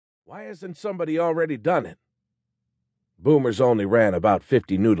Why hasn't somebody already done it? Boomers only ran about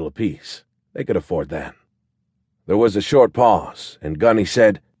 50 noodle apiece. They could afford that. There was a short pause, and Gunny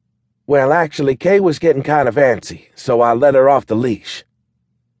said, "Well, actually, Kay was getting kind of antsy, so I let her off the leash."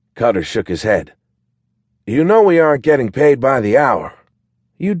 Cutter shook his head. "You know we aren't getting paid by the hour.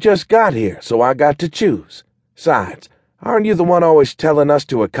 You just got here, so I got to choose. Besides, aren't you the one always telling us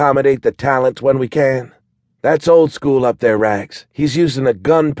to accommodate the talents when we can? That's old school up there, Rags. He's using a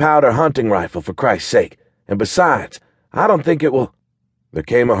gunpowder hunting rifle, for Christ's sake. And besides, I don't think it will—" There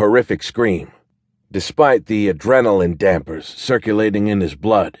came a horrific scream. Despite the adrenaline dampers circulating in his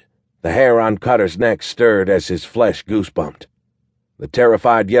blood, the hair on Cutter's neck stirred as his flesh goosebumped. The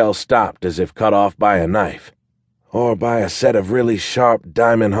terrified yell stopped as if cut off by a knife, or by a set of really sharp,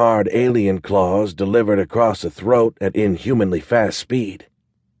 diamond-hard alien claws delivered across the throat at inhumanly fast speed.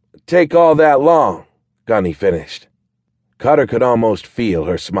 "Take all that long," Gunny finished. Cutter could almost feel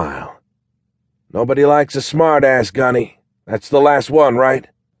her smile. "Nobody likes a smart-ass, Gunny. That's the last one, right?"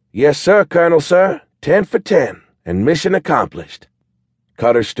 "Yes, sir, Colonel, sir. 10 for 10, and mission accomplished."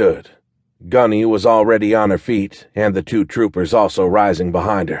 Cutter stood. Gunny was already on her feet, and the two troopers also rising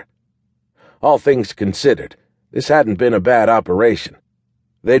behind her. All things considered, this hadn't been a bad operation.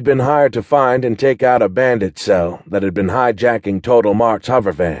 They'd been hired to find and take out a bandit cell that had been hijacking Total Mart's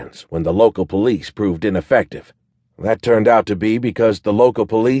hover vans when the local police proved ineffective. That turned out to be because the local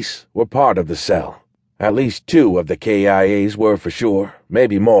police were part of the cell. At least 2 of the KIAs were for sure,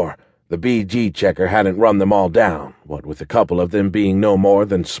 maybe more. The BG checker hadn't run them all down, what with a couple of them being no more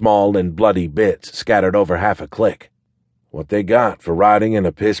than small and bloody bits scattered over half a click. What they got for riding in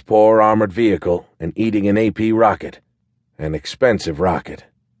a piss-poor armored vehicle and eating an AP rocket. An expensive rocket.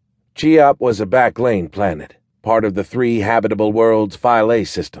 Cheop was a back-lane planet, part of the 3 habitable worlds Phi A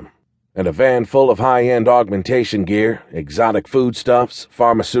system, and a van full of high-end augmentation gear, exotic foodstuffs,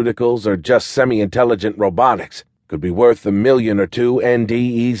 pharmaceuticals, or just semi-intelligent robotics could be worth $1 million or $2 ND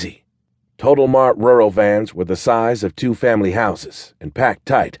easy. Total Mart rural vans were the size of 2 family houses and packed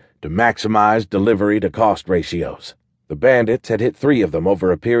tight to maximize delivery-to-cost ratios. The bandits had hit 3 of them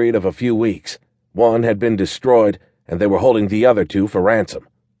over a period of a few weeks. 1 had been destroyed, and they were holding the other 2 for ransom.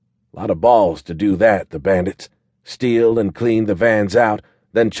 A lot of balls to do that, the bandits. Steal and clean the vans out,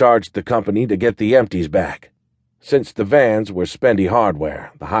 then charge the company to get the empties back. Since the vans were spendy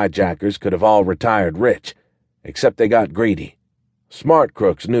hardware, the hijackers could have all retired rich, except they got greedy. Smart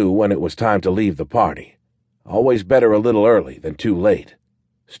crooks knew when it was time to leave the party. Always better a little early than too late.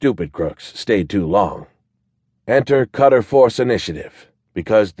 Stupid crooks stayed too long. Enter Cutter Force Initiative,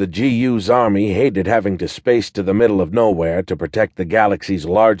 because the GU's army hated having to space to the middle of nowhere to protect the galaxy's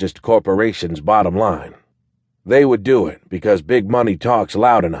largest corporation's bottom line. They would do it because big money talks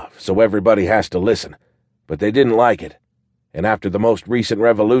loud enough, so everybody has to listen, but they didn't like it, and after the most recent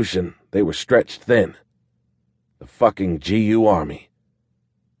revolution, they were stretched thin. The fucking GU army.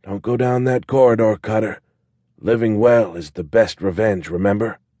 Don't go down that corridor, Cutter. Living well is the best revenge,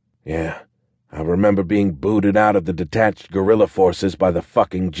 remember? Yeah. I remember being booted out of the detached guerrilla forces by the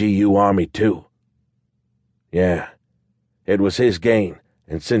fucking GU army, too. Yeah, it was his gain,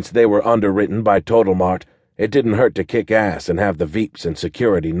 and since they were underwritten by Total Mart, it didn't hurt to kick ass and have the Veeps and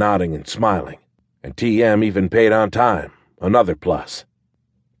security nodding and smiling. And TM even paid on time, another plus.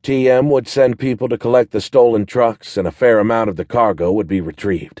 TM would send people to collect the stolen trucks, and a fair amount of the cargo would be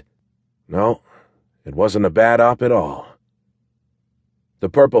retrieved. No, it wasn't a bad op at all. The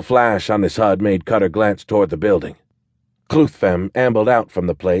purple flash on his HUD made Cutter glance toward the building. Cluthfem ambled out from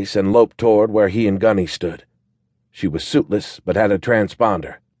the place and loped toward where he and Gunny stood. She was suitless, but had a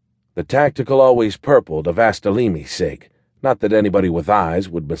transponder. The tactical always purpled a Vastalimi's sig, not that anybody with eyes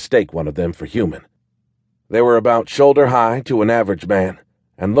would mistake one of them for human. They were about shoulder-high to an average man,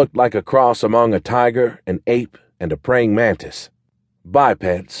 and looked like a cross among a tiger, an ape, and a praying mantis.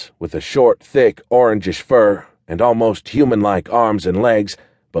 Bipeds, with a short, thick, orangish fur, and almost human-like arms and legs,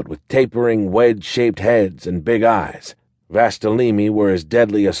 but with tapering, wedge-shaped heads and big eyes. Vastalimi were as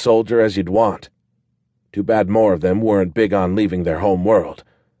deadly a soldier as you'd want. Too bad more of them weren't big on leaving their home world.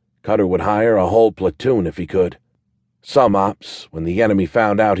 Cutter would hire a whole platoon if he could. Some ops, when the enemy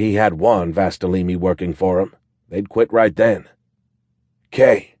found out he had one Vastalimi working for him, they'd quit right then.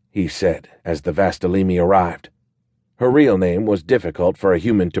 "Kay," he said, as the Vastalimi arrived. Her real name was difficult for a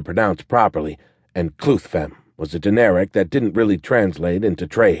human to pronounce properly, and Cluthfem was a generic that didn't really translate into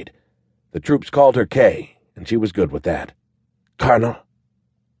trade. The troops called her Kay, and she was good with that. "Colonel,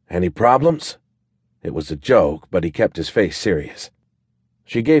 any problems?" It was a joke, but he kept his face serious.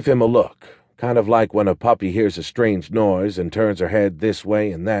 She gave him a look, kind of like when a puppy hears a strange noise and turns her head this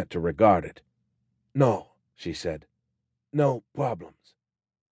way and that to regard it. "No," she said. "No problems."